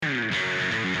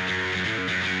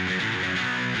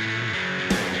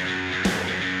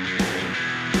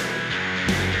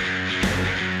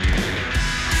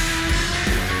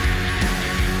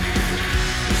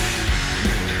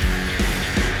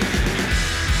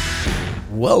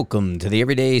Welcome to the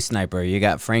Everyday Sniper. You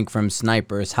got Frank from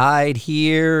Sniper's Hide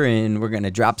here, and we're going to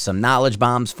drop some knowledge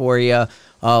bombs for you.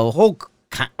 All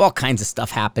kinds of stuff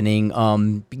happening.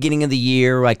 Beginning of the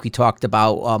year, like we talked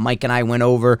about, Mike and I went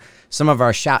over some of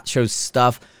our SHOT Show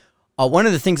stuff. One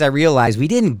of the things I realized, we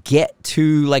didn't get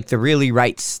to like the Really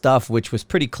Right Stuff, which was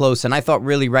pretty close, and I thought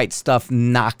Really Right Stuff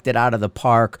knocked it out of the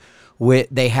park.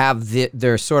 They have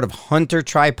their sort of hunter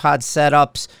tripod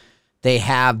setups. They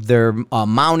have their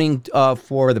mounting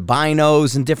for the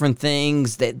binos and different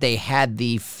things. They had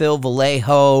the Phil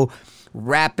Vallejo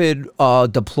rapid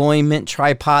deployment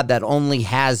tripod that only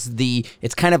has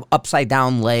it's kind of upside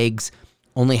down legs,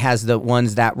 only has the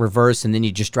ones that reverse, and then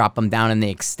you just drop them down and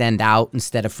they extend out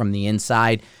instead of from the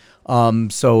inside.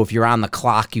 So if you're on the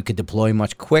clock, you could deploy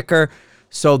much quicker.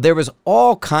 So there was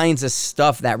all kinds of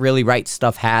stuff that Really Right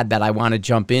Stuff had that I want to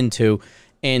jump into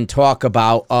and talk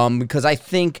about because I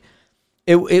think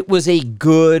it was a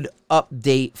good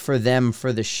update for them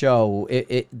for the show.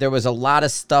 There was a lot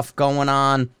of stuff going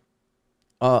on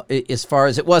as far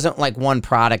as it wasn't like one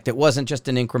product. It wasn't just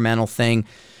an incremental thing.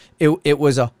 It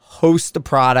was a host of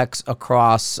products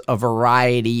across a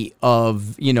variety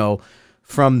of,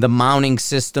 from the mounting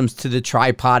systems to the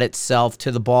tripod itself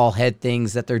to the ball head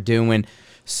things that they're doing.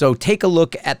 So take a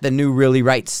look at the new Really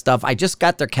Right Stuff. I just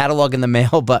got their catalog in the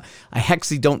mail, but I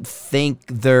actually don't think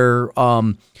their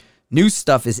new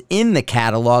stuff is in the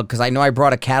catalog because I know I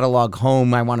brought a catalog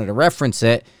home. I wanted to reference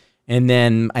it, and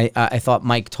then I thought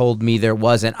Mike told me there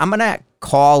wasn't. I'm going to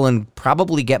call and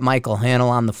probably get Michael Hanel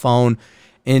on the phone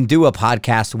and do a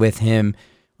podcast with him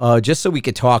just so we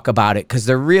could talk about it because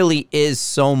there really is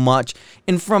so much.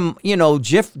 And from,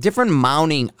 different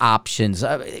mounting options,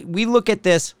 we look at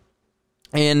this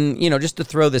and, just to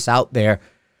throw this out there,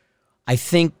 I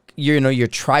think your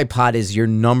tripod is your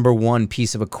number one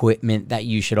piece of equipment that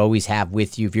you should always have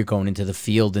with you if you're going into the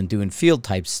field and doing field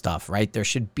type stuff, right? There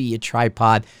should be a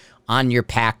tripod on your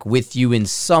pack with you in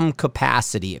some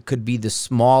capacity. It could be the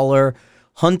smaller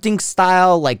hunting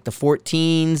style, like the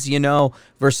 14s,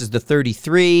 versus the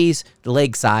 33s, the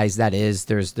leg size, that is.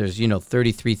 There's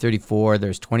 33, 34,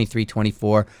 there's 23,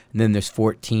 24, and then there's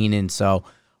 14. And so,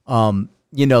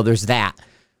 there's that.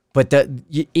 But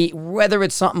whether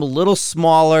it's something a little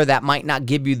smaller that might not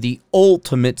give you the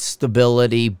ultimate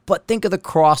stability, but think of the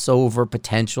crossover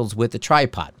potentials with the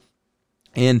tripod.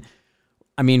 And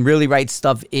I mean, Really Right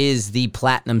Stuff is the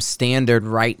platinum standard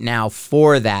right now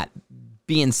for that.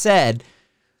 Being said,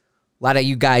 a lot of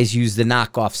you guys use the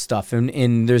knockoff stuff,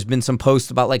 and there's been some posts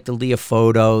about like the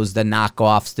Leofotos, the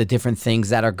knockoffs, the different things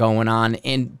that are going on.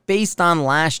 And based on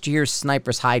last year's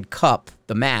Sniper's Hide Cup,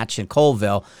 the match in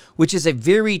Colville, which is a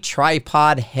very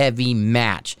tripod-heavy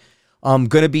match, going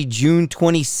to be June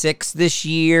 26th this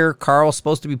year. Carl's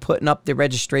supposed to be putting up the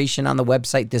registration on the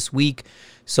website this week,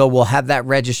 so we'll have that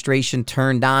registration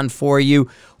turned on for you.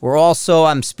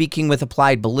 I'm speaking with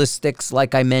Applied Ballistics,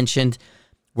 like I mentioned.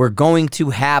 We're going to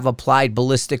have Applied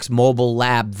Ballistics Mobile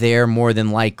Lab there more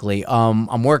than likely.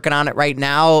 I'm working on it right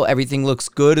now. Everything looks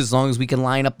good as long as we can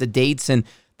line up the dates and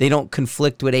they don't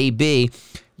conflict with AB.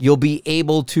 You'll be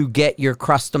able to get your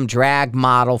custom drag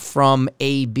model from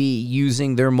AB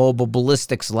using their Mobile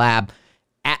Ballistics Lab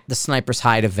at the Sniper's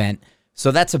Hide event.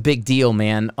 So that's a big deal,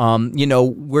 man.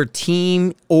 We're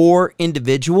team or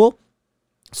individual.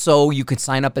 So you could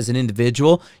sign up as an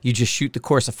individual. You just shoot the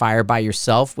course of fire by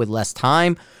yourself with less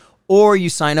time. Or you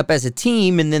sign up as a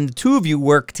team, and then the two of you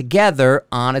work together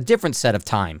on a different set of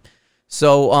time.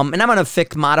 So, and I'm going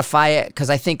to modify it because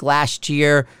I think last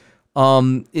year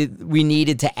we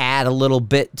needed to add a little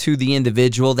bit to the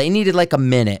individual. They needed like a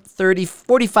minute,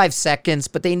 45 seconds,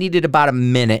 but they needed about a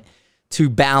minute to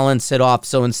balance it off.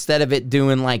 So instead of it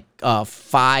doing like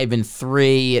 5 and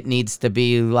 3, it needs to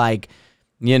be like,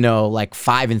 like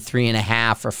 5 and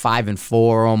 3.5 or 5 and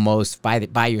 4 almost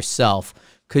by yourself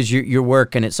because you're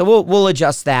working it. So we'll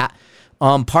adjust that.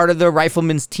 Part of the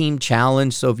Rifleman's Team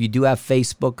Challenge. So if you do have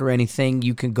Facebook or anything,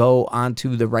 you can go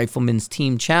onto the Rifleman's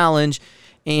Team Challenge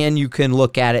and you can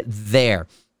look at it there.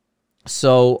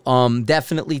 So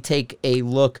definitely take a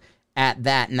look at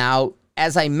that. Now,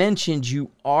 as I mentioned, you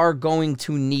are going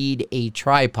to need a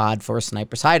tripod for a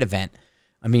Sniper's Hide event.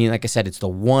 I mean, like I said, it's the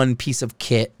one piece of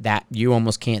kit that you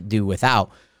almost can't do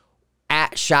without.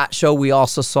 At SHOT Show, we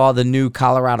also saw the new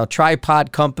Colorado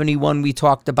Tripod Company one we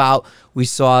talked about. We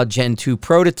saw Gen 2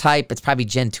 prototype. It's probably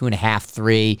Gen 2.5,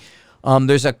 3.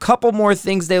 There's a couple more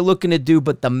things they're looking to do,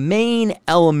 but the main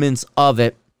elements of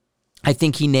it, I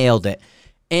think he nailed it.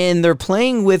 And they're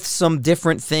playing with some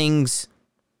different things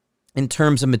in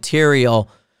terms of material,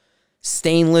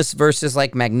 stainless versus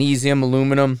like magnesium,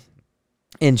 aluminum,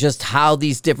 and just how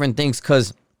these different things,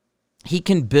 because he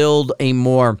can build a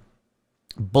more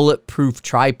bulletproof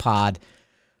tripod,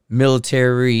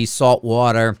 military,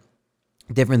 saltwater,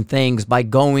 different things by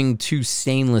going to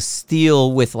stainless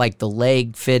steel with like the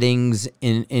leg fittings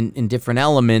in different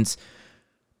elements.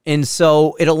 And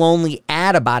so it'll only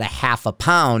add about a half a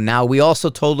pound. Now, we also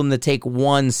told him to take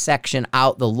one section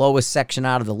out, the lowest section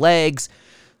out of the legs.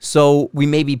 So we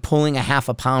may be pulling a half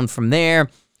a pound from there,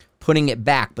 putting it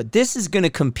back. But this is going to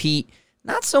compete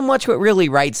not so much with Really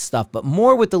Right Stuff, but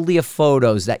more with the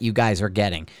Leofotos that you guys are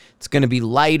getting. It's going to be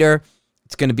lighter.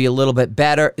 It's going to be a little bit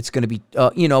better. It's going to be,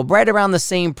 right around the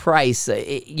same price.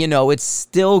 It's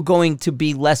still going to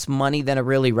be less money than a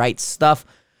Really Right Stuff.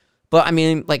 But, I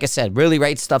mean, like I said, Really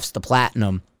Right Stuff's the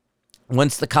platinum.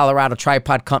 Once the Colorado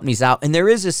Tripod Company's out, and there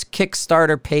is this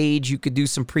Kickstarter page, you could do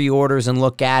some pre-orders and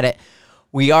look at it.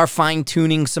 We are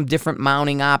fine-tuning some different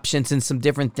mounting options and some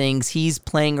different things. He's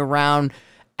playing around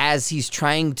as he's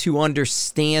trying to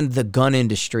understand the gun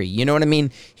industry. You know what I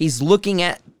mean? He's looking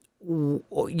at, and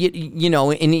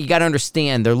you got to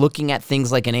understand, they're looking at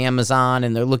things like an Amazon,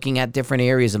 and they're looking at different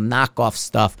areas of knockoff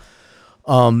stuff.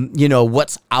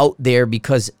 What's out there,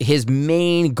 because his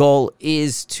main goal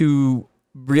is to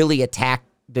really attack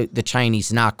the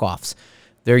Chinese knockoffs.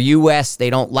 They're U.S., they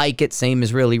don't like it, same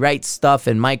as Really Right Stuff,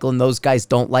 and Michael and those guys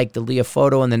don't like the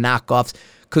Leofoto and the knockoffs,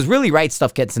 because Really Right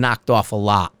Stuff gets knocked off a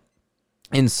lot.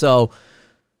 And so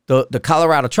the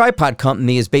Colorado Tripod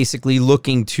Company is basically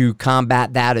looking to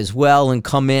combat that as well and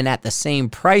come in at the same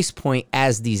price point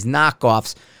as these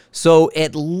knockoffs. So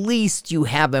at least you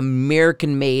have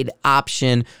American-made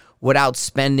option without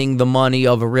spending the money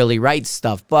of a Really Right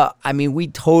Stuff. But, I mean, we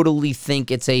totally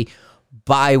think it's a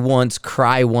buy once,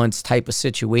 cry once type of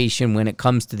situation when it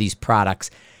comes to these products.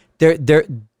 They're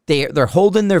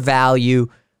holding their value.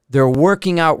 They're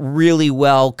working out really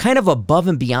well, kind of above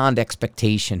and beyond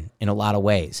expectation in a lot of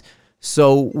ways.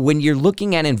 So when you're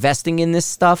looking at investing in this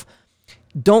stuff,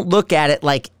 don't look at it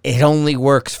like it only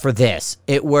works for this.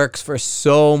 It works for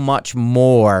so much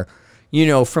more,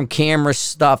 from camera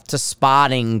stuff to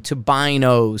spotting to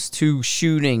binos to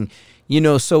shooting,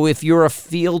 so if you're a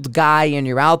field guy and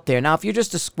you're out there, now if you're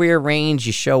just a square range,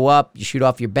 you show up, you shoot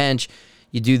off your bench,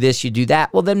 you do this, you do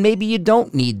that, well, then maybe you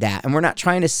don't need that. And we're not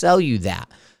trying to sell you that.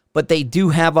 But they do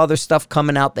have other stuff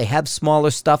coming out. They have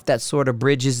smaller stuff that sort of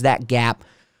bridges that gap.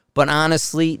 But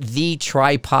honestly, the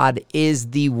tripod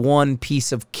is the one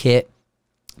piece of kit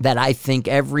that I think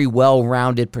every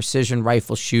well-rounded precision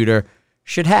rifle shooter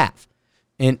should have.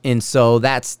 And so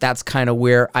that's kind of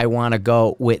where I want to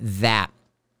go with that.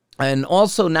 And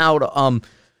also now to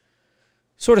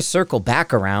sort of circle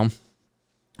back around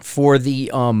for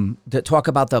the to talk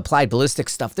about the applied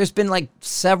ballistics stuff. There's been like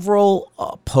several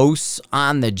posts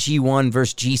on the G1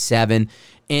 versus G7.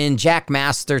 And Jack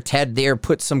Master, Ted there,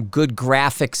 put some good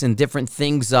graphics and different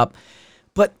things up.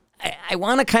 But I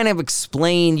want to kind of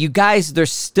explain, you guys,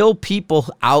 there's still people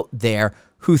out there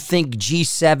who think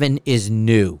G7 is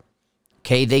new.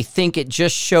 Okay, they think it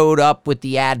just showed up with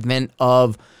the advent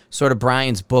of sort of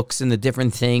Brian's books and the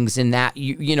different things, and that,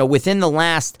 within the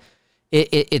last,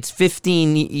 it's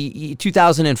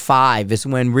 2005 is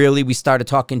when really we started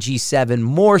talking G7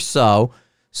 more so.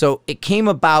 So it came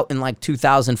about in like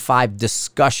 2005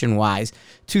 discussion-wise.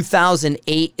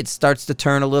 2008, it starts to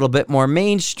turn a little bit more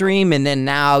mainstream, and then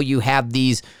now you have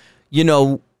these,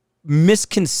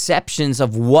 misconceptions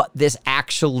of what this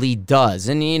actually does.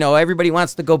 And, everybody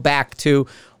wants to go back to,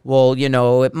 well,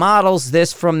 it models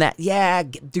this from that. Yeah,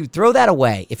 dude, throw that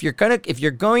away. If you're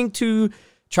going to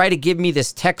try to give me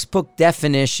this textbook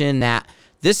definition that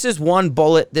this is one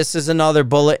bullet, this is another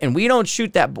bullet, and we don't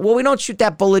shoot that. Well, we don't shoot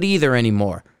that bullet either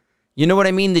anymore. You know what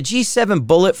I mean? The G7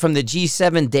 bullet from the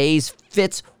G7 days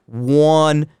fits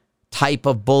one type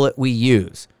of bullet we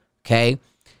use, okay?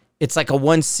 It's like a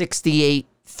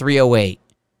 168-308.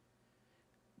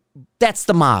 That's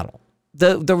the model.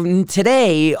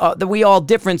 Today, we all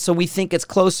different, so we think it's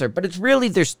closer. But it's really,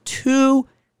 there's two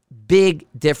big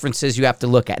differences you have to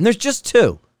look at. And there's just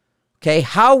two, okay?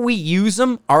 How we use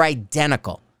them are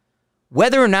identical.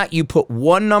 Whether or not you put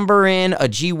one number in, a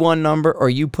G1 number, or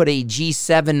you put a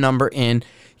G7 number in,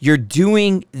 you're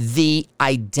doing the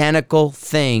identical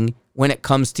thing when it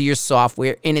comes to your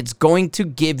software, and it's going to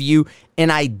give you an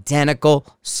identical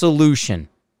solution,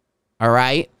 all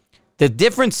right? The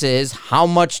difference is how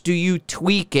much do you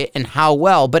tweak it and how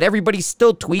well, but everybody's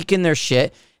still tweaking their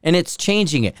shit, and it's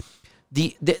changing it.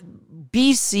 The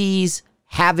BCs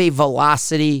have a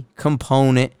velocity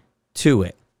component to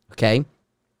it, okay?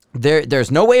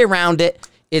 There's no way around it.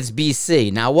 It's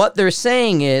BC. Now, what they're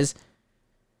saying is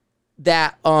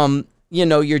that,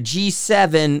 your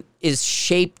G7 is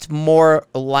shaped more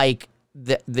like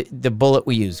the bullet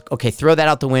we use. Okay, throw that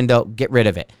out the window, get rid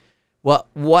of it. Well,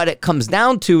 what it comes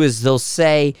down to is they'll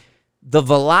say the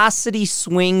velocity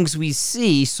swings we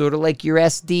see, sort of like your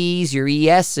SDs, your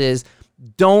ESs,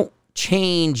 don't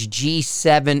change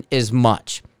G7 as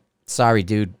much. Sorry,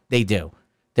 dude, they do.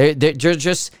 They're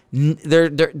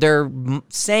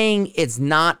saying it's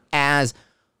not as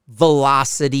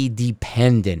velocity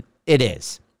dependent. It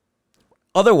is.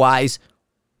 Otherwise,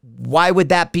 why would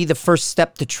that be the first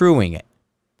step to truing it?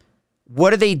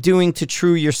 What are they doing to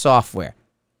true your software?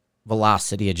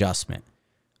 Velocity adjustment.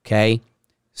 Okay?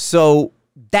 So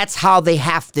that's how they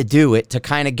have to do it to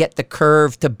kind of get the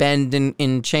curve to bend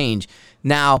and change.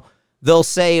 Now, they'll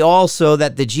say also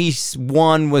that the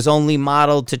G1 was only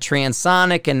modeled to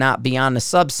transonic and not beyond the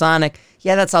subsonic.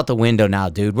 Yeah, that's out the window now,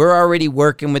 dude. We're already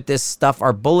working with this stuff.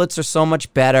 Our bullets are so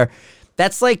much better.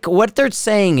 That's like what they're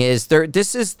saying is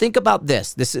think about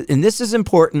this. This is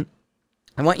important.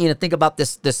 I want you to think about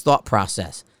this thought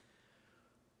process.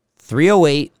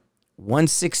 308,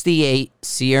 168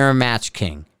 Sierra Match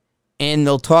King. And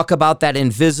they'll talk about that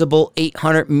invisible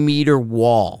 800-meter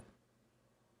wall.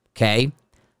 Okay?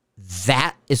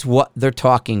 That is what they're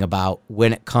talking about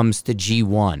when it comes to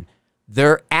G1.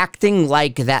 They're acting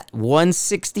like that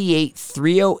 168,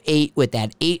 308 with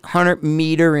that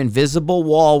 800-meter invisible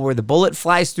wall where the bullet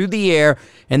flies through the air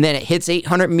and then it hits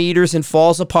 800 meters and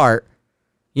falls apart.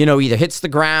 You know, either hits the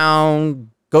ground,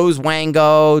 goes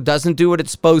wango, doesn't do what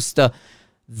it's supposed to.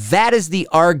 That is the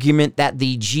argument that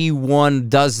the G1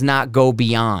 does not go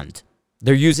beyond.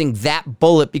 They're using that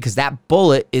bullet because that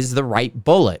bullet is the right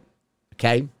bullet.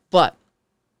 Okay? But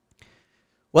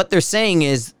what they're saying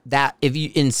is that if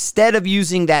you, instead of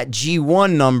using that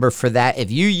G1 number for that,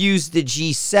 if you use the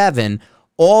G7,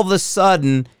 all of a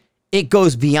sudden it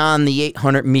goes beyond the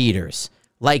 800 meters.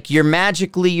 Like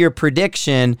your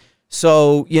prediction.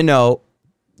 So, you know,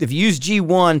 if you use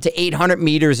G1 to 800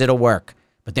 meters, it'll work.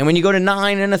 But then when you go to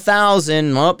 9 and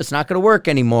 1,000, it's not going to work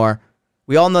anymore.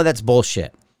 We all know that's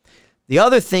bullshit. The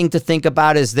other thing to think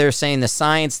about is they're saying the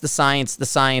science.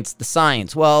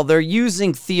 Well, they're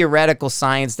using theoretical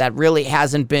science that really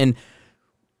hasn't been,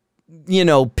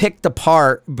 picked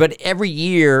apart, but every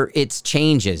year it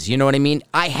changes. You know what I mean?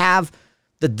 I have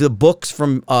the books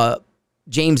from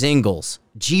James Ingalls.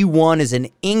 G1 is an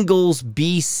Ingalls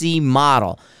BC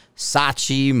model.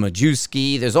 Saatchi,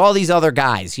 Majewski, there's all these other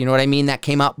guys, you know what I mean, that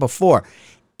came out before.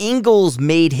 Ingalls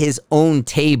made his own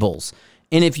tables.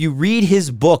 And if you read his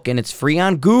book, and it's free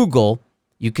on Google,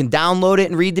 you can download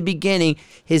it and read the beginning.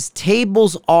 His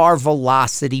tables are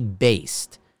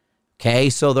velocity-based, okay?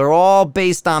 So they're all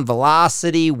based on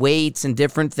velocity, weights, and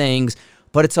different things,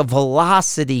 but it's a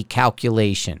velocity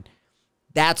calculation.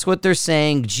 That's what they're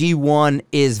saying. G1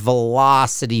 is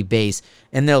velocity-based,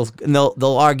 and they'll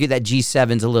argue that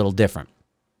G7's a little different.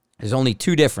 There's only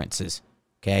two differences,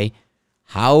 okay?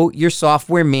 How your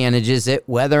software manages it,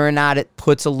 whether or not it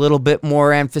puts a little bit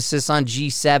more emphasis on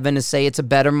G7 to say it's a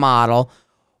better model,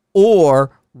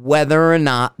 or whether or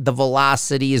not the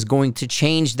velocity is going to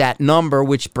change that number,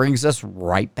 which brings us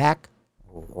right back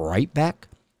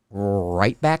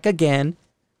again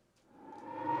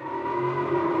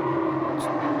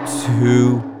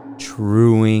to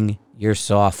truing your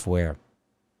software.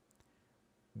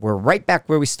 We're right back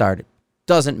where we started.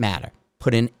 Doesn't matter.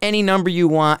 Put in any number you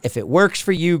want. If it works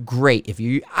for you, great.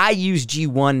 I use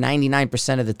G1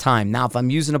 99% of the time. Now, if I'm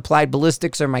using Applied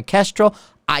Ballistics or my Kestrel,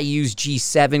 I use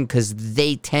G7 because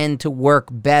they tend to work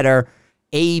better.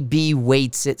 AB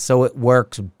weights it so it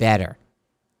works better.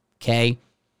 Okay?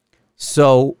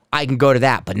 So I can go to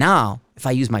that. But now, if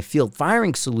I use my field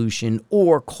firing solution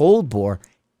or cold bore,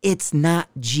 it's not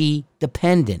G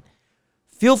dependent.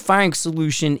 Field Firing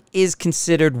Solution is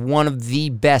considered one of the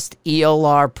best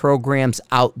ELR programs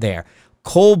out there.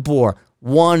 Cold Bore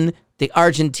won the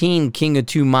Argentine King of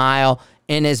 2 Mile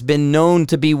and has been known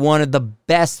to be one of the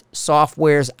best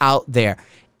softwares out there.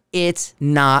 It's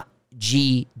not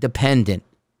G dependent.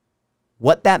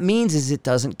 What that means is it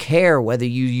doesn't care whether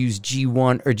you use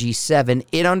G1 or G7.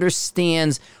 It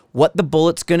understands what the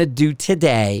bullet's going to do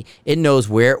today. It knows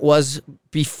where it was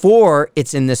before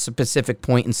it's in this specific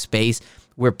point in space.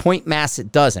 Where point mass,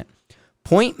 it doesn't.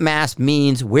 Point mass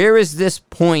means where is this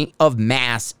point of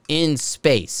mass in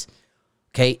space?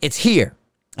 Okay, it's here.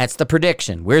 That's the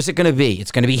prediction. Where's it going to be?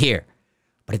 It's going to be here.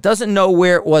 But it doesn't know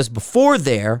where it was before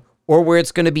there or where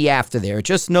it's going to be after there. It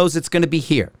just knows it's going to be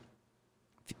here.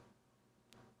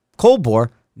 Cold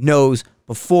Bore knows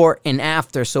before and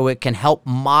after so it can help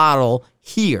model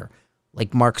here,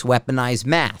 like Mark's weaponized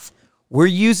math. We're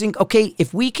using,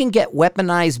 if we can get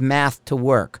weaponized math to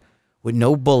work, with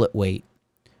no bullet weight,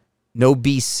 no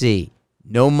BC,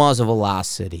 no muzzle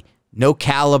velocity, No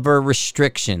caliber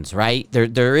restrictions, right?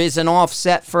 There is an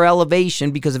offset for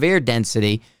elevation because of air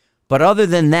density. But other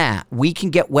than that, we can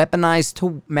get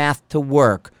weaponized math to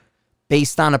work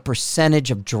based on a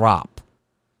percentage of drop.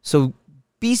 So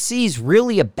BC is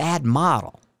really a bad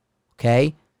model,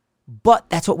 okay? But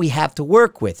that's what we have to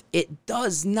work with. It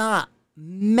does not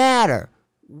matter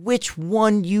which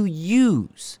one you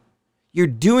use. You're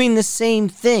doing the same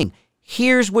thing.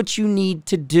 Here's what you need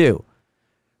to do.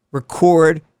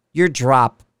 Record your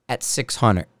drop at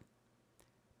 600.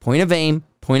 Point of aim,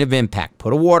 point of impact.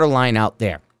 Put a water line out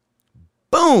there.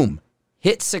 Boom!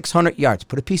 Hit 600 yards.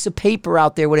 Put a piece of paper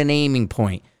out there with an aiming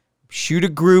point. Shoot a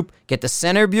group. Get the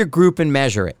center of your group and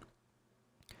measure it.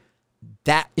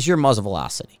 That is your muzzle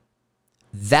velocity.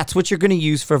 That's what you're going to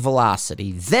use for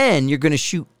velocity. Then you're going to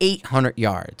shoot 800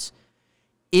 yards.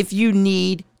 If you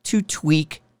need to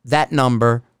tweak that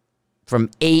number from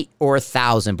 8 or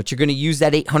 1,000, but you're going to use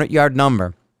that 800-yard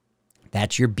number,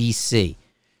 that's your BC.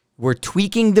 We're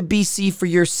tweaking the BC for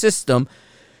your system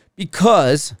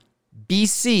because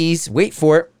BCs, wait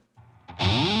for it,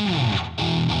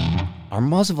 are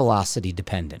muzzle velocity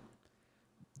dependent.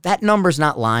 That number's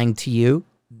not lying to you.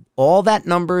 All that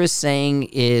number is saying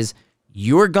is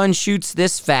your gun shoots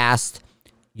this fast,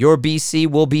 your BC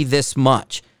will be this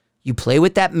much. You play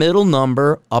with that middle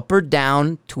number, up or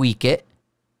down, tweak it.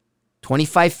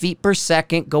 25 feet per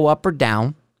second, go up or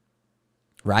down,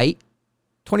 right?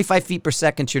 25 feet per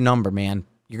second's your number, man.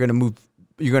 You're going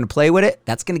to play with it.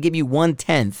 That's going to give you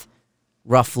 1/10,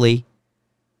 roughly,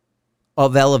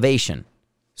 of elevation.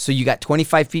 So you got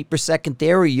 25 feet per second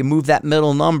there, or you move that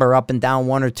middle number up and down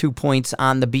 1 or 2 points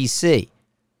on the BC.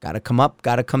 Got to come up,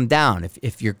 got to come down.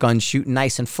 If your gun's shooting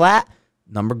nice and flat,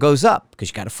 number goes up because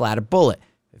you got a flatter bullet.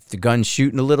 If the gun's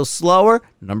shooting a little slower,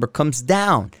 number comes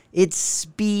down. It's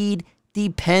speed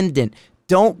dependent.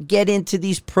 Don't get into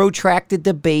these protracted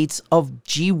debates of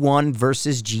G1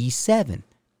 versus G7.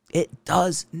 It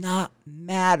does not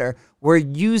matter. We're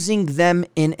using them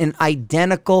in an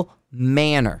identical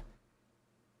manner.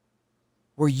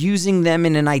 We're using them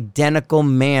in an identical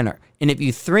manner. And if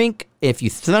you think a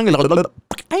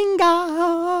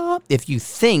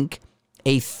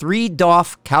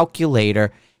 3DOF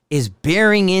calculator is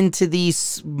bearing into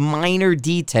these minor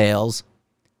details,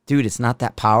 dude, it's not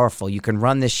that powerful. You can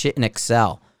run this shit in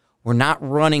Excel. We're not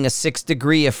running a 6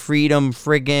 degree of freedom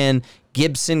friggin'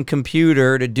 Gibson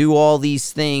computer to do all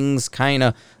these things kind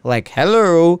of like,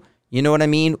 hello, you know what I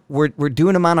mean? We're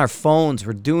doing them on our phones.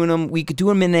 We could do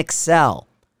them in Excel.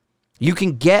 You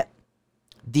can get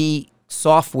the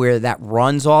software that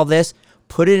runs all this,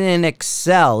 put it in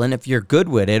Excel, and if you're good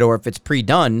with it, or if it's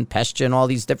pre-done, Pestia and all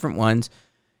these different ones,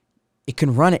 it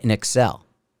can run it in Excel.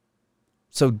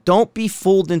 So don't be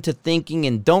fooled into thinking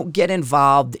and don't get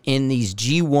involved in these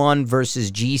G1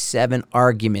 versus G7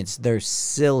 arguments. They're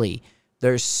silly.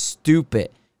 They're stupid.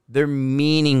 They're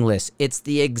meaningless. It's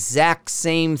the exact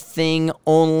same thing,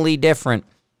 only different.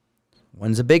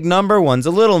 One's a big number, one's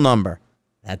a little number.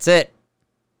 That's it.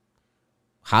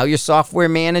 How your software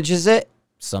manages it,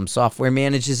 some software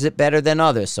manages it better than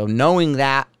others. So knowing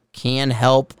that can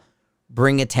help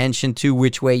bring attention to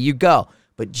which way you go.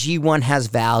 But G1 has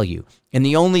value. And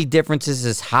the only difference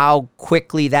is how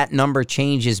quickly that number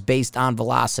changes based on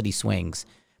velocity swings.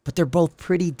 But they're both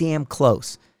pretty damn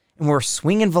close. And we're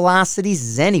swinging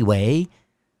velocities anyway,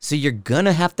 so you're going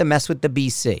to have to mess with the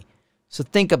BC. So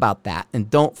think about that and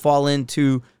don't fall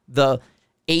into the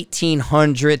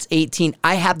 1800s.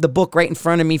 I have the book right in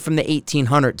front of me from the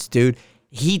 1800s, dude.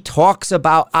 He talks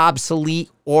about obsolete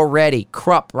already.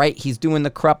 Krupp, right? He's doing the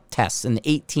Krupp tests in the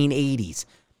 1880s.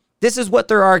 This is what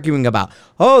they're arguing about.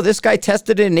 Oh, this guy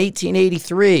tested it in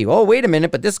 1883. Oh, wait a minute,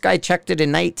 but this guy checked it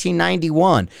in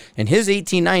 1991. And his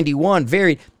 1891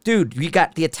 varied. Dude, you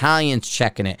got the Italians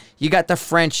checking it. You got the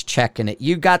French checking it.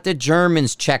 You got the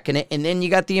Germans checking it. And then you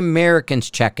got the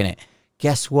Americans checking it.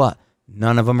 Guess what?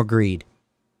 None of them agreed.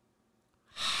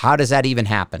 How does that even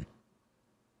happen?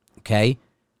 Okay?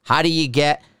 How do you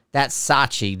get that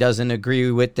Saatchi doesn't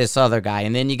agree with this other guy?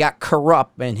 And then you got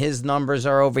Krupp, and his numbers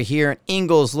are over here. And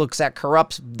Ingalls looks at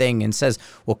Krupp's thing and says,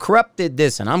 well, Krupp did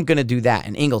this, and I'm going to do that.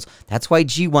 And Ingalls, that's why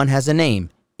G1 has a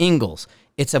name, Ingalls.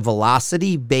 It's a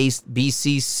velocity-based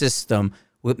BC system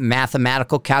with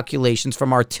mathematical calculations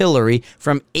from artillery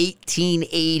from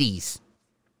 1880s.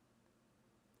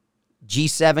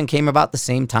 G7 came about the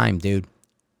same time, dude.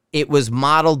 It was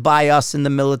modeled by us in the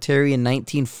military in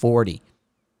 1940.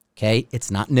 Okay, it's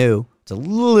not new. It's a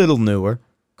little newer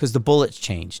because the bullets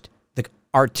changed. The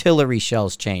artillery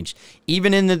shells changed.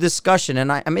 Even in the discussion,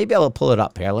 and maybe I'll pull it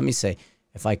up here. Let me see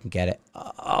if I can get it.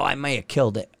 Oh, I may have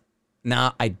killed it.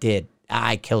 No, I did.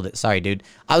 I killed it. Sorry, dude.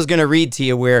 I was going to read to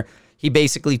you where he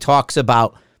basically talks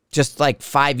about just like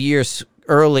 5 years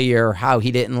earlier how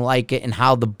he didn't like it and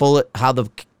how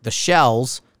the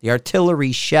shells, the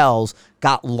artillery shells,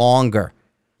 got longer.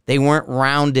 They weren't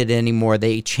rounded anymore.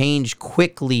 They changed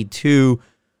quickly to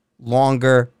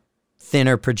longer,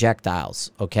 thinner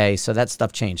projectiles. Okay, so that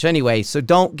stuff changed. Anyway, so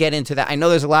don't get into that. I know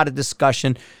there's a lot of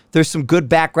discussion. There's some good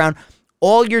background.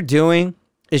 All you're doing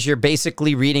is you're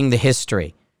basically reading the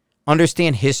history.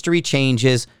 Understand history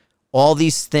changes, all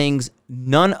these things.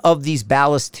 None of these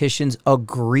ballisticians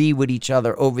agree with each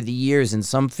other over the years, and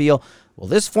some feel, well,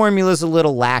 this formula is a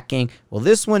little lacking. Well,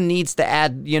 this one needs to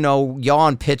add, yaw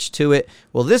and pitch to it.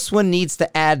 Well, this one needs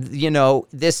to add,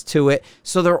 this to it.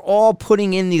 So they're all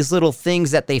putting in these little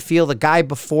things that they feel the guy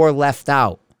before left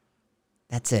out.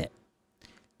 That's it.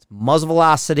 It's muzzle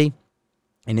velocity,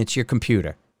 and it's your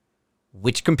computer.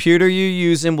 Which computer you're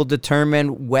using will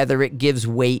determine whether it gives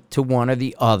weight to one or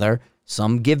the other.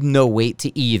 Some give no weight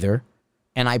to either.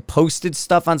 And I posted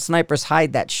stuff on Sniper's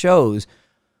Hide that shows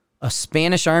a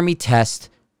Spanish Army test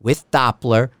with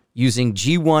Doppler using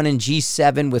G1 and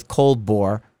G7 with cold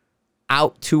bore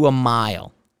out to a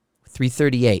mile,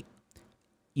 338.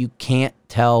 You can't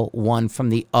tell one from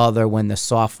the other when the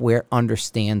software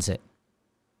understands it.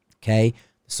 Okay?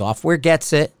 The software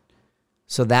gets it,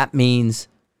 so that means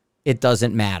it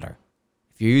doesn't matter.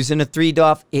 If you're using a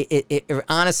 3DOF, it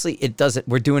honestly, it doesn't.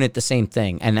 We're doing it the same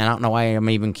thing, and I don't know why I'm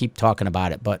even keep talking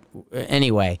about it, but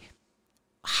anyway,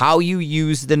 how you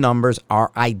use the numbers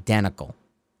are identical.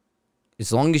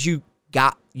 As long as you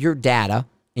got your data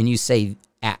and you say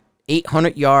at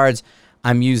 800 yards,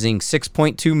 I'm using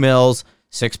 6.2 mils,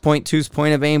 6.2 is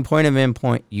point of aim, point of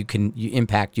endpoint, you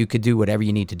could do whatever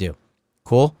you need to do.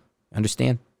 Cool?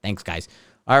 Understand? Thanks, guys.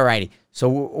 All righty. So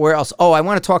where else? Oh, I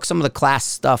want to talk some of the class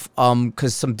stuff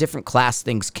because some different class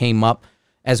things came up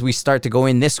as we start to go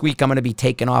in. This week, I'm going to be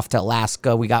taking off to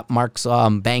Alaska. We got Mark's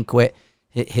banquet,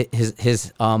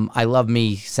 his I Love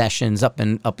Me sessions up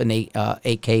in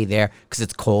AK there because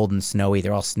it's cold and snowy.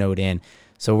 They're all snowed in.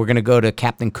 So we're going to go to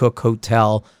Captain Cook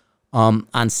Hotel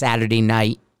on Saturday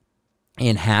night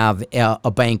and have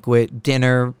a banquet,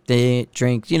 dinner,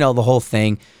 drinks, the whole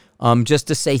thing. Just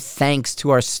to say thanks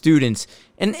to our students.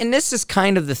 And this is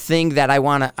kind of the thing that I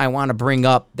want to bring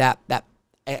up that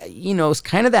is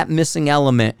kind of that missing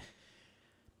element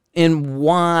in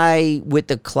why with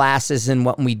the classes and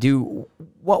what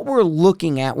we're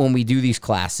looking at when we do these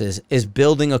classes is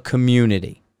building a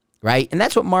community, right? And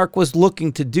that's what Mark was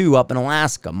looking to do up in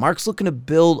Alaska. Mark's looking to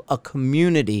build a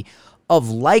community of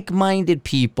like-minded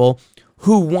people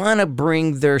who want to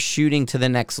bring their shooting to the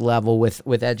next level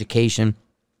with education,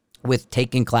 with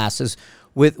taking classes,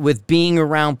 with being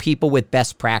around people with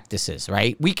best practices,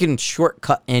 right? We can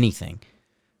shortcut anything,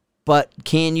 but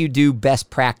can you do best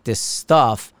practice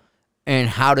stuff, and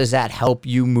how does that help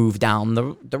you move down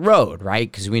the road,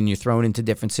 right? Because when you're thrown into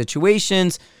different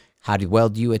situations, how well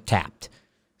do you adapt?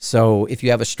 So if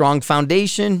you have a strong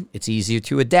foundation, it's easier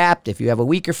to adapt. If you have a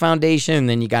weaker foundation,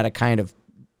 then you got to kind of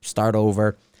start over.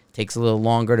 It takes a little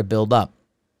longer to build up.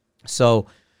 So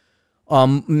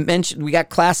mentioned we got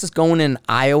classes going in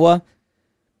Iowa.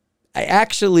 I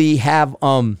actually have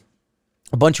a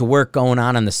bunch of work going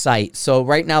on the site. So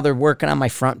right now they're working on my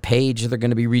front page. They're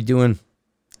going to be redoing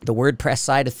the WordPress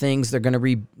side of things.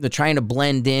 They're trying to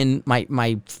blend in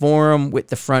my forum with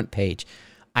the front page.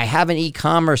 I have an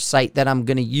e-commerce site that I'm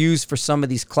going to use for some of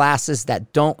these classes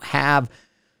that don't have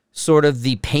sort of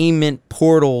the payment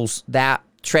portals that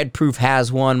Treadproof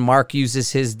has one. Mark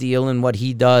uses his deal and what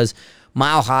he does.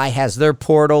 Mile High has their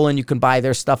portal, and you can buy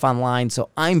their stuff online. So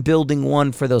I'm building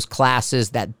one for those classes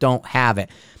that don't have it.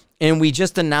 And we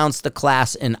just announced the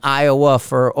class in Iowa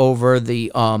for over the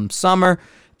summer,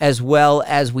 as well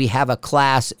as we have a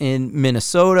class in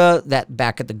Minnesota that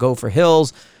back at the Gopher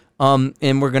Hills,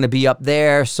 and we're going to be up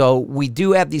there. So we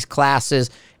do have these classes,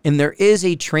 and there is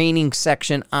a training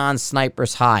section on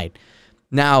Sniper's Hide.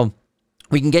 Now,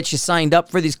 we can get you signed up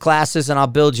for these classes, and I'll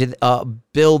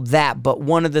build that. But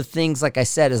one of the things, like I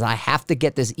said, is I have to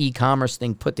get this e-commerce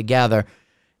thing put together,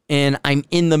 and I'm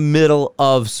in the middle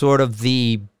of sort of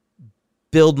the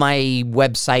build my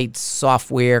website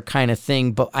software kind of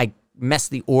thing, but I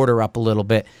messed the order up a little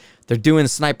bit. They're doing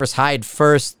Sniper's Hide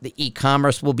first. The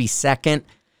e-commerce will be second.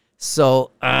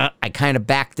 So I kind of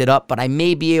backed it up, but I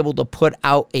may be able to put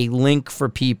out a link for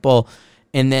people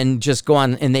and then just go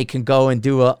on, and they can go and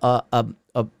do a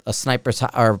Sniper's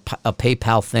or a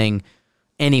PayPal thing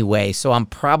anyway. So I'm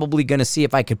probably going to see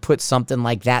if I could put something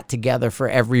like that together for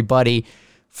everybody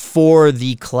for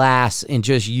the class and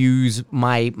just use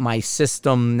my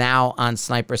system now on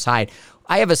Sniper's Hide.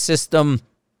 I have a system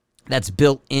that's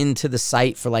built into the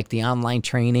site for like the online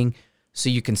training. So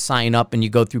you can sign up and you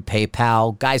go through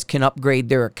PayPal. Guys can upgrade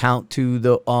their account to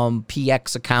the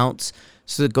PX accounts.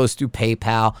 So it goes through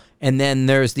PayPal. And then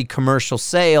there's the commercial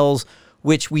sales,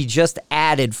 which we just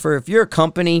added for if you're a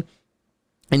company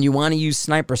and you want to use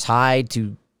Sniper's Hide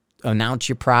to announce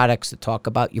your products, to talk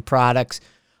about your products.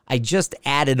 I just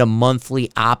added a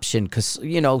monthly option because,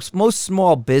 most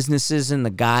small businesses and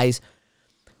the guys,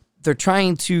 they're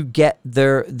trying to get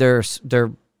their business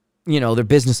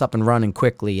up and running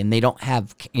quickly, and they don't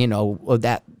have,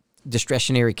 that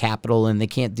discretionary capital, and they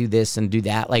can't do this and do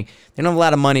that. Like, they don't have a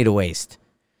lot of money to waste.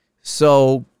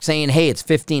 So saying, hey, it's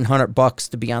 $1,500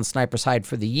 to be on Sniper's Hide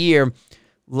for the year, a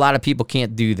lot of people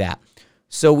can't do that.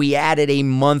 So we added a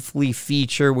monthly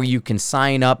feature where you can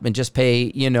sign up and just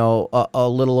pay, a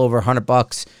little over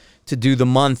 $100 to do the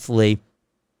monthly.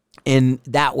 And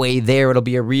that way it'll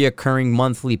be a reoccurring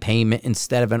monthly payment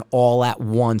instead of an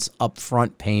all-at-once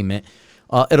upfront payment.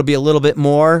 It'll be a little bit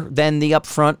more than the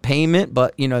upfront payment,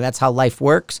 but, that's how life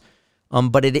works.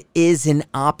 But it is an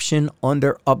option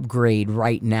under upgrade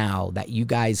right now that you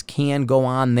guys can go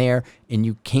on there and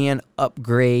you can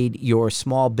upgrade your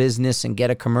small business and get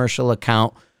a commercial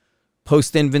account,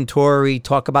 post inventory,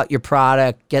 talk about your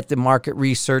product, get the market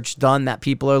research done that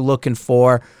people are looking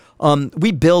for.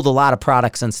 We build a lot of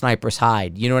products on Sniper's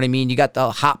Hide. You know what I mean? You got the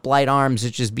Hoplite arms,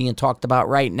 which is being talked about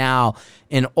right now,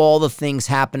 and all the things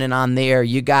happening on there.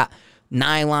 You got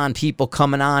nylon people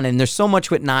coming on, and there's so much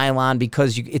with nylon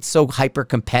because it's so hyper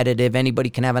competitive. Anybody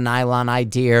can have a nylon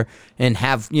idea and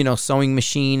have, sewing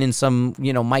machine and some,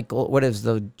 what is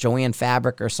the Joanne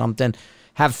fabric or something,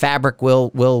 have fabric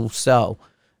will sew.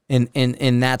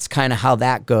 And that's kind of how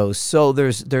that goes. So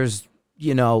there's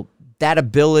that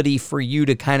ability for you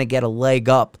to kind of get a leg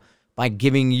up by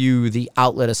giving you the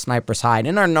outlet of Sniper's Hide.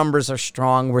 And our numbers are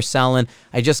strong. We're selling.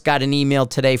 I just got an email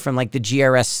today from like the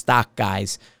GRS stock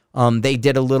guys. They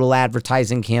did a little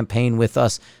advertising campaign with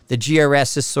us. The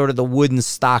GRS is sort of the wooden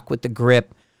stock with the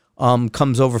grip,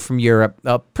 comes over from Europe,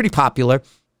 pretty popular.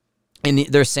 And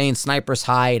they're saying Sniper's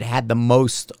Hide had the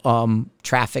most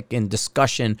traffic and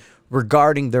discussion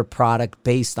regarding their product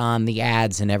based on the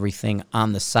ads and everything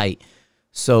on the site.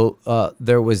 So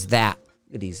there was that.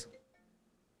 Look at these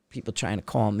people trying to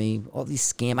call me, all these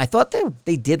scam. I thought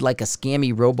they did like a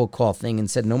scammy robocall thing and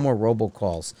said no more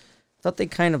robocalls. I thought they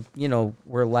kind of,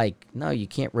 were like, no, you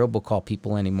can't robocall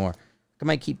people anymore. I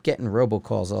might keep getting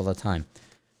robocalls all the time.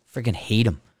 Freaking hate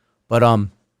them. But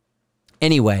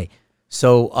anyway,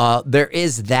 so there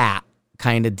is that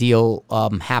kind of deal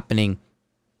happening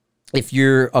if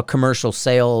you're a commercial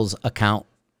sales account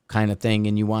kind of thing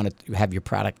and you want to have your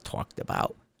product talked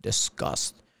about,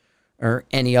 discussed, or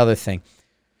any other thing.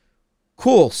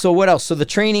 Cool. So what else? So the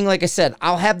training, like I said,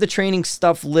 I'll have the training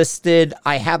stuff listed.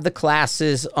 I have the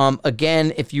classes.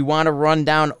 Again, if you want to run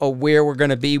down where we're going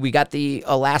to be, we got the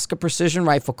Alaska Precision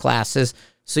Rifle classes.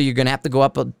 So you're going to have to go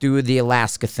up and do the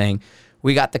Alaska thing.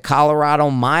 We got the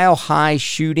Colorado Mile High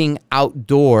Shooting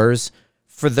Outdoors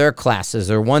for their classes.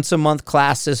 They're once a month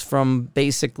classes from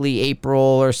basically April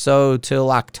or so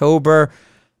till October.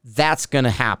 That's going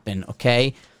to happen.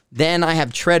 Okay. Then I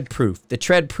have Tread Proof, the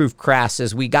Tread Proof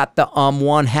classes. We got the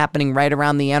one happening right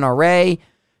around the NRA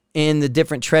in the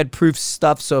different Tread Proof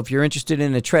stuff. So if you're interested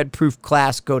in a Tread Proof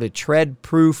class, go to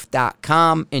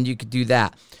treadproof.com and you could do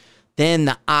that. Then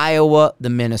the Iowa, the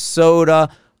Minnesota.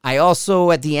 I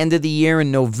also, at the end of the year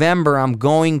in November, I'm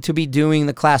going to be doing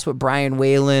the class with Brian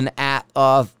Whalen at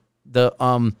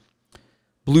the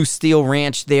Blue Steel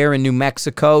Ranch there in New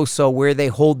Mexico. So where they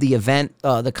hold the event,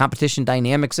 the Competition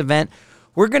Dynamics event.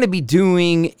 We're going to be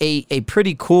doing a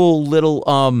pretty cool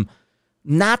little,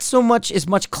 not so much as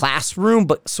much classroom,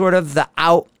 but sort of the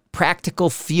out practical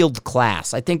field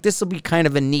class. I think this will be kind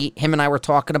of a neat, him and I were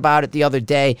talking about it the other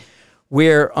day,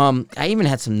 where I even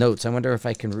had some notes. I wonder if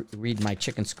I can read my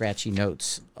chicken scratchy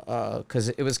notes, because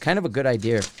it was kind of a good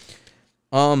idea.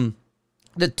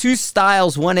 The two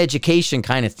styles, one education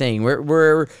kind of thing,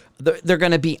 where they're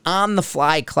going to be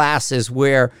on-the-fly classes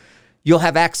where you'll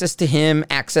have access to him,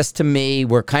 access to me.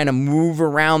 We're kind of move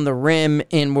around the rim,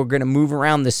 and we're going to move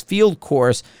around this field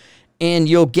course, and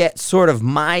you'll get sort of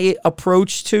my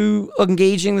approach to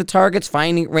engaging the targets,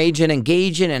 finding range and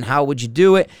engaging, and how would you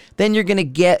do it. Then you're going to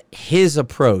get his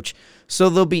approach. So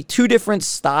there'll be two different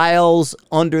styles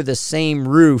under the same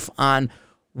roof on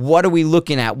what are we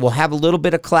looking at. We'll have a little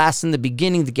bit of class in the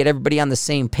beginning to get everybody on the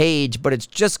same page, but it's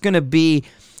just going to be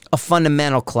a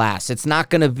fundamental class. It's not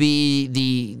going to be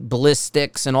the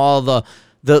ballistics and all the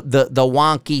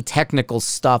wonky technical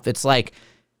stuff. It's like,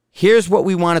 here's what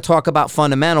we want to talk about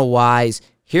fundamental wise.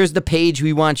 Here's the page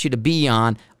we want you to be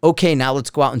on. Okay, now let's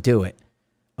go out and do it.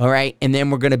 All right. And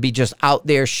then we're going to be just out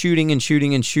there shooting and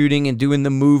shooting and shooting and doing the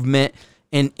movement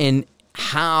and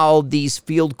how these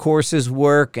field courses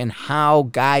work and how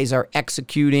guys are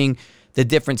executing the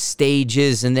different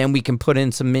stages. And then we can put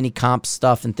in some mini comp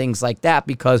stuff and things like that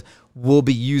because we'll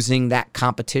be using that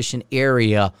competition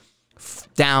area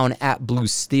down at Blue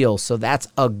Steel. So that's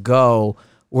a go.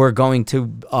 We're going to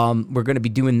be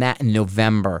doing that in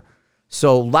November.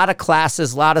 So a lot of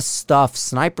classes, a lot of stuff.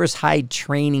 Sniper's Hide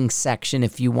training section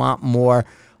if you want more.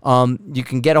 You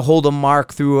can get a hold of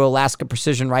Mark through Alaska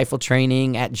Precision Rifle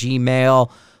Training at Gmail.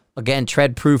 Again,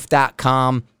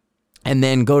 treadproof.com. And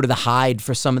then go to the Hide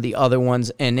for some of the other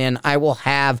ones. And then I will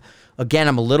have, again,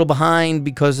 I'm a little behind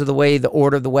because of the way the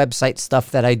order of the website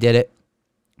stuff that I did it.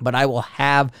 But I will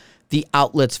have the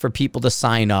outlets for people to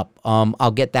sign up.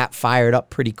 I'll get that fired up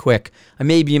pretty quick. I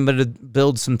may be able to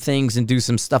build some things and do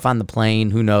some stuff on the plane.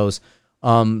 Who knows?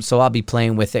 So I'll be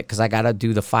playing with it because I got to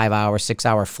do the 5-hour,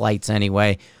 6-hour flights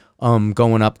anyway.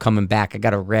 Going up, coming back. I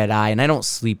got a red eye, and I don't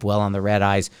sleep well on the red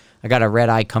eyes. I got a red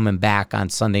eye coming back on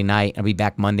Sunday night. I'll be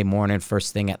back Monday morning,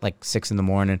 first thing at like 6 in the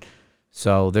morning.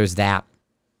 So there's that.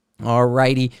 All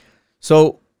righty.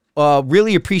 So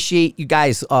really appreciate you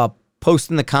guys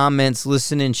posting the comments,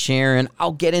 listening, sharing.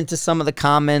 I'll get into some of the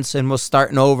comments and we'll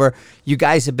starting over. You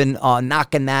guys have been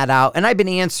knocking that out. And I've been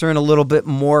answering a little bit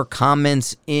more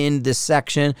comments in this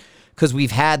section because we've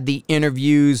had the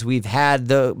interviews, we've had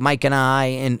the Mike and I,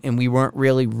 and we weren't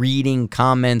really reading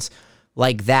comments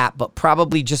like that. But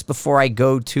probably just before I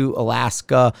go to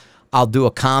Alaska, I'll do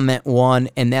a comment one.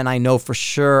 And then I know for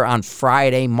sure on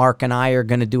Friday, Mark and I are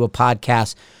going to do a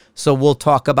podcast. So we'll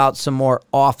talk about some more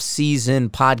off-season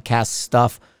podcast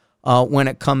stuff when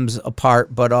it comes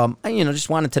apart. But, just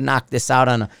wanted to knock this out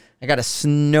I got a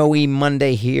snowy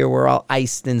Monday here. We're all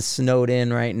iced and snowed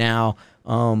in right now.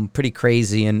 Pretty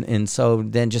crazy. And so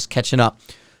then just catching up.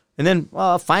 And then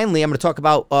finally, I'm going to talk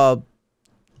about a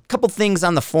couple things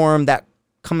on the forum that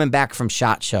coming back from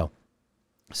SHOT Show.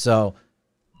 So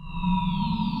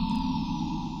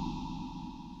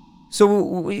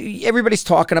everybody's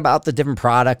talking about the different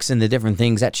products and the different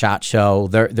things at SHOT Show.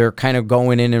 They're kind of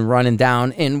going in and running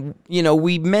down. And,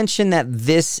 we mentioned that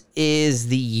this is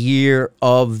the year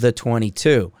of the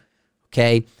 22.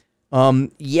 Okay.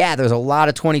 There's a lot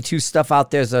of 22 stuff out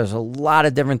there. There's a lot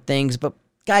of different things. But,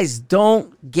 guys,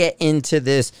 don't get into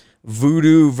this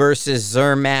Voodoo versus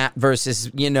Zermatt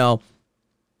versus,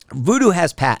 Voodoo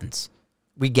has patents.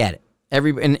 We get it.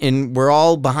 And we're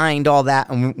all behind all that,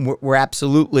 and we're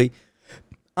absolutely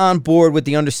on board with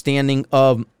the understanding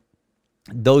of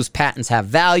those patents have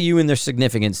value and their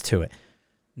significance to it.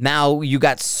 Now, you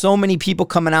got so many people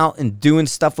coming out and doing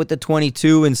stuff with the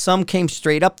 22, and some came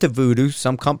straight up to Voodoo.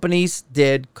 Some companies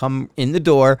did come in the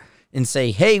door and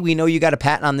say, hey, we know you got a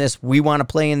patent on this. We want to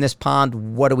play in this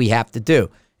pond. What do we have to do?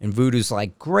 And Voodoo's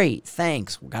like, great,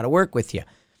 thanks. We got to work with you.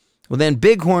 Well, then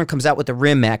Bighorn comes out with the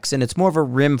Rim X, and it's more of a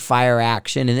rim fire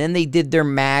action. And then they did their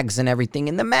mags and everything.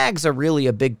 And the mags are really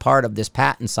a big part of this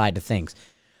patent side of things.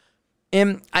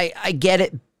 And I get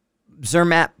it.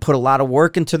 Zermatt put a lot of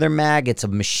work into their mag. It's a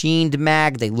machined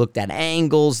mag. They looked at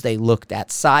angles. They looked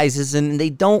at sizes. And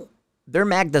their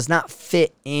mag does not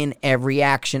fit in every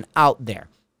action out there.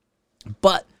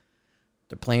 But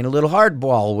they're playing a little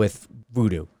hardball with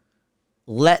Voodoo.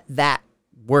 Let that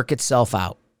work itself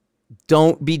out.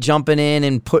 Don't be jumping in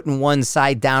and putting one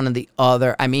side down and the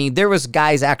other. I mean, there was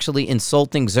guys actually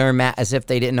insulting Zermatt as if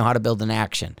they didn't know how to build an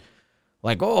action.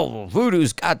 Like, oh,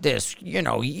 Voodoo's got this,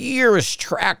 years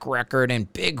track record,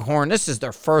 and Bighorn, this is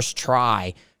their first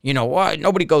try. What?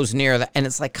 Nobody goes near that. And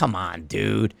it's like, come on,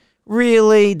 dude.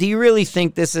 Really? Do you really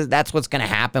think that's what's going to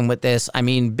happen with this? I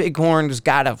mean, Bighorn's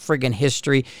got a friggin'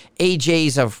 history.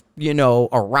 AJ's a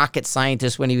rocket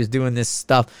scientist when he was doing this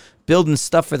stuff, building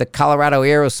stuff for the Colorado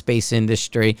aerospace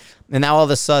industry. And now all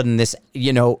of a sudden this,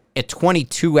 at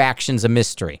 22 action's a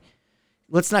mystery.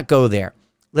 Let's not go there.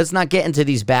 Let's not get into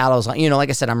these battles. Like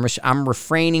I said, I'm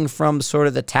refraining from sort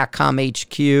of the TACCOM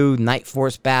HQ, Night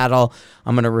Force battle.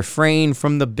 I'm going to refrain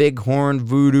from the Bighorn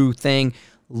Voodoo thing.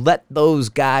 Let those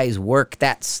guys work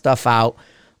that stuff out.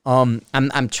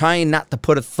 I'm trying not to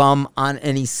put a thumb on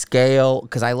any scale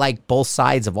because I like both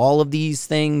sides of all of these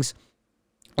things.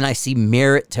 And I see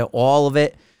merit to all of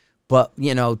it. But,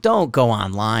 don't go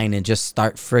online and just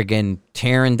start friggin'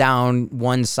 tearing down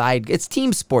one side. It's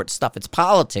team sport stuff. It's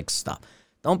politics stuff.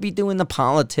 Don't be doing the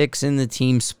politics in the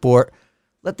team sport.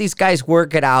 Let these guys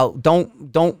work it out.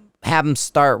 Don't have them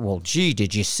start, well, gee,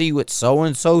 did you see what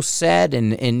so-and-so said?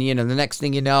 And the next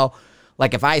thing you know,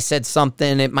 like if I said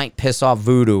something, it might piss off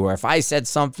Voodoo. Or if I said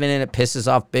something and it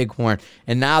pisses off Bighorn.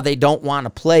 And now they don't want to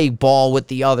play ball with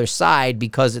the other side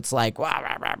because it's like, rah,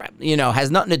 rah, rah, rah.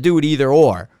 has nothing to do with either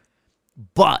or.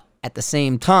 But at the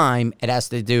same time, it has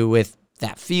to do with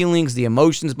that feelings, the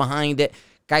emotions behind it.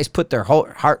 Guys put their whole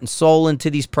heart and soul into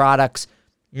these products.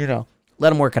 Let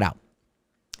them work it out.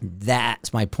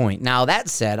 That's my point. Now, that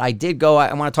said, I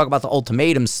want to talk about the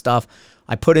ultimatum stuff.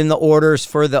 I put in the orders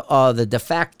for the de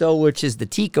facto, which is the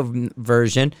Tika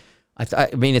version.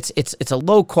 It's a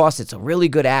low cost. It's a really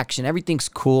good action. Everything's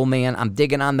cool, man. I'm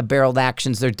digging on the barreled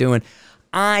actions they're doing.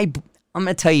 I'm going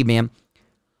to tell you, man,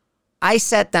 I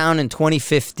sat down in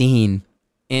 2015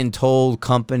 and told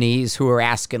companies who are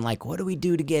asking, like, what do we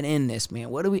do to get in this,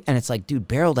 man? And it's like, dude,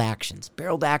 barreled actions.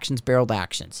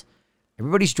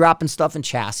 Everybody's dropping stuff in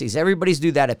chassis. Everybody's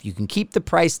do that. If you can keep the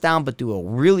price down but do a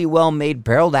really well-made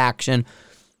barreled action,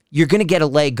 you're going to get a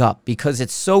leg up because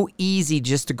it's so easy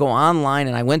just to go online.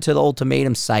 And I went to the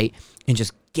Ultimatum site and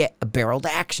just get a barreled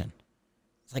action.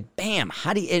 It's like, bam,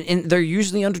 and they're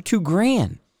usually under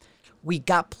 $2,000. We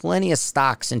got plenty of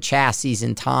stocks and chassis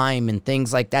and time and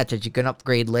things like that you can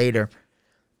upgrade later.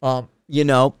 And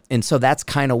so that's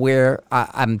kind of where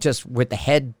I'm just with the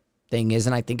head thing is,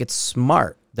 and I think it's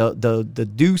smart. The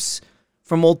Deuce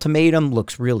from Ultimatum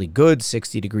looks really good.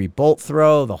 60-degree bolt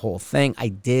throw, the whole thing. I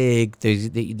dig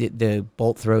the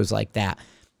bolt throws like that.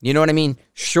 You know what I mean?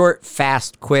 Short,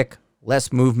 fast, quick,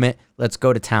 less movement. Let's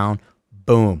go to town.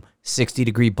 Boom.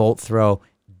 60-degree bolt throw.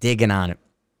 Digging on it.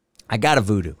 I got a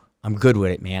Voodoo. I'm good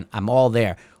with it, man. I'm all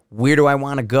there. Where do I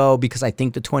want to go? Because I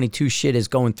think the 22 shit is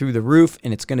going through the roof,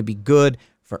 and it's going to be good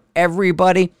for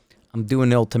everybody. I'm doing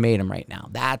the Ultimatum right now.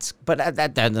 But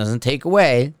that doesn't take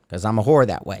away, because I'm a whore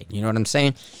that way. You know what I'm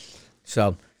saying?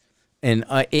 So, and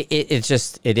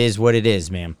it is what it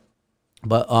is, man.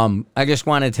 But I just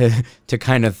wanted to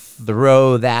kind of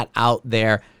throw that out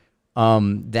there.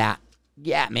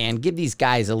 Give these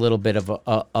guys a little bit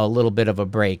of a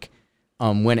break.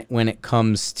 When it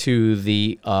comes to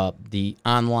the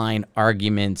online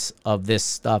arguments of this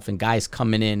stuff and guys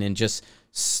coming in and just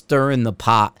stirring the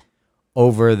pot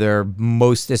over their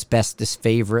mostest, bestest,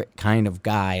 favorite kind of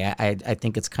guy. I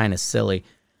think it's kind of silly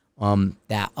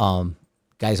that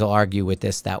guys will argue with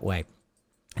this that way.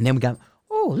 And then we got,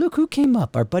 oh, look who came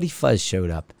up. Our buddy Fuzz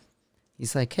showed up.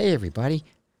 He's like, hey, everybody,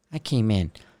 I came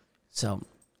in. So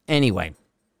anyway,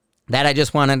 that I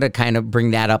just wanted to kind of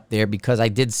bring that up there because I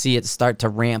did see it start to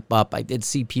ramp up. I did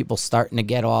see people starting to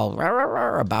get all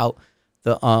about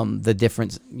the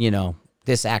difference,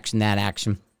 this action, that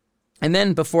action. And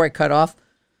then before I cut off,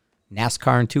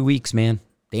 NASCAR in 2 weeks, man.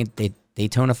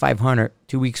 Daytona 500,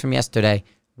 2 weeks from yesterday.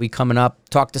 We coming up.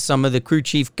 Talk to some of the crew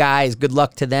chief guys. Good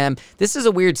luck to them. This is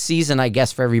a weird season, I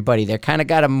guess, for everybody. They're kind of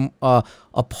got a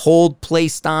hold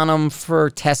placed on them for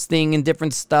testing and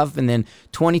different stuff. And then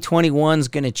 2021 is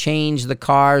going to change the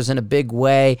cars in a big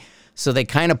way. So they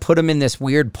kind of put them in this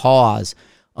weird pause.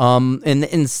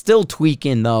 And still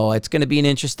tweaking, though. It's going to be an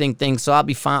interesting thing. So I'll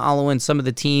be following some of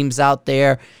the teams out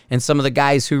there and some of the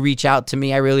guys who reach out to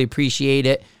me. I really appreciate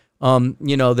it.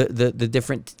 The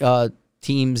different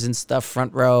teams and stuff,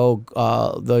 front row,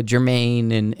 the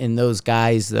Jermaine and those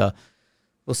guys.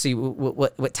 We'll see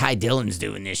what Ty Dillon's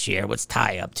doing this year. What's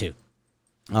Ty up to?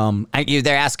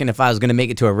 They're asking if I was going to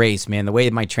make it to a race, man. The way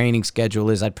my training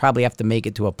schedule is, I'd probably have to make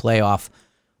it to a playoff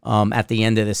at the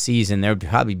end of the season. There would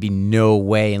probably be no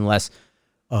way unless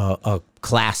a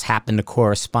class happened to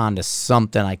correspond to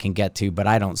something I can get to, but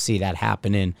I don't see that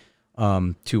happening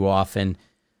too often.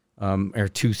 Or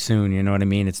too soon, you know what I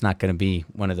mean? It's not going to be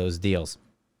one of those deals.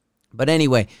 But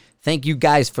anyway, thank you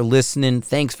guys for listening.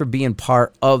 Thanks for being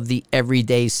part of the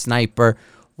Everyday Sniper.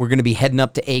 We're going to be heading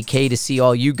up to AK to see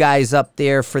all you guys up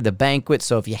there for the banquet.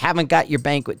 So if you haven't got your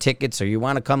banquet tickets or you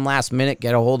want to come last minute,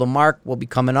 get a hold of Mark. We'll be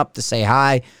coming up to say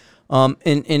hi.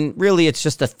 And really, it's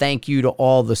just a thank you to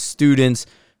all the students.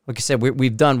 Like I said,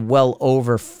 we've done well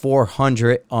over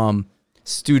 400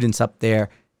 students up there.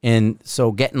 And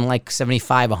so getting like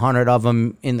 75, 100 of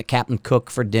them in the Captain Cook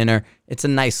for dinner, it's a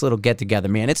nice little get-together,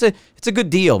 man. It's a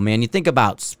good deal, man. You think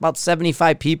about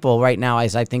 75 people right now,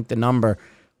 as I think the number.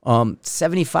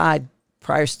 75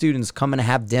 prior students coming to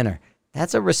have dinner.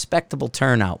 That's a respectable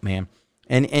turnout, man.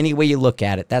 And any way you look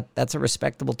at it, that's a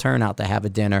respectable turnout to have a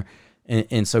dinner.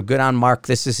 And so good on Mark.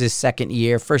 This is his second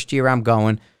year. First year I'm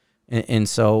going. And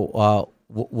so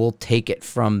we'll take it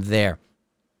from there.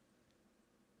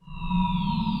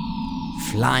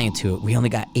 Flying to it. We only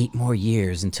got 8 more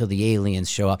years until the aliens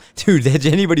show up. Dude, did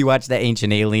anybody watch that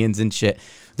Ancient Aliens and shit?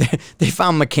 They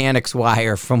found mechanics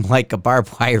wire from like a barbed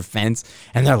wire fence,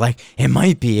 and they're like, it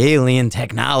might be alien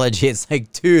technology. It's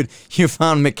like, dude, you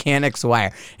found mechanics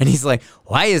wire. And he's like,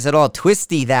 why is it all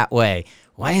twisty that way?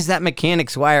 why is that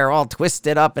mechanics wire all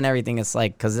twisted up and everything? It's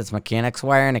like, because it's mechanics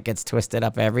wire and it gets twisted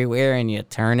up everywhere and you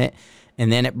turn it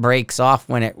and then it breaks off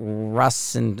when it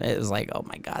rusts. And it was like, oh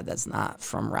my God, that's not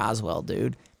from Roswell,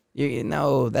 dude. You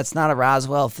know, that's not a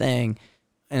Roswell thing.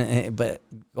 But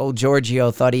old Giorgio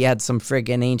thought he had some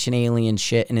friggin' ancient alien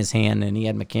shit in his hand and he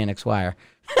had mechanics wire.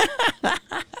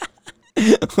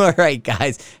 All right,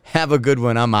 guys. Have a good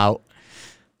one. I'm out.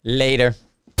 Later.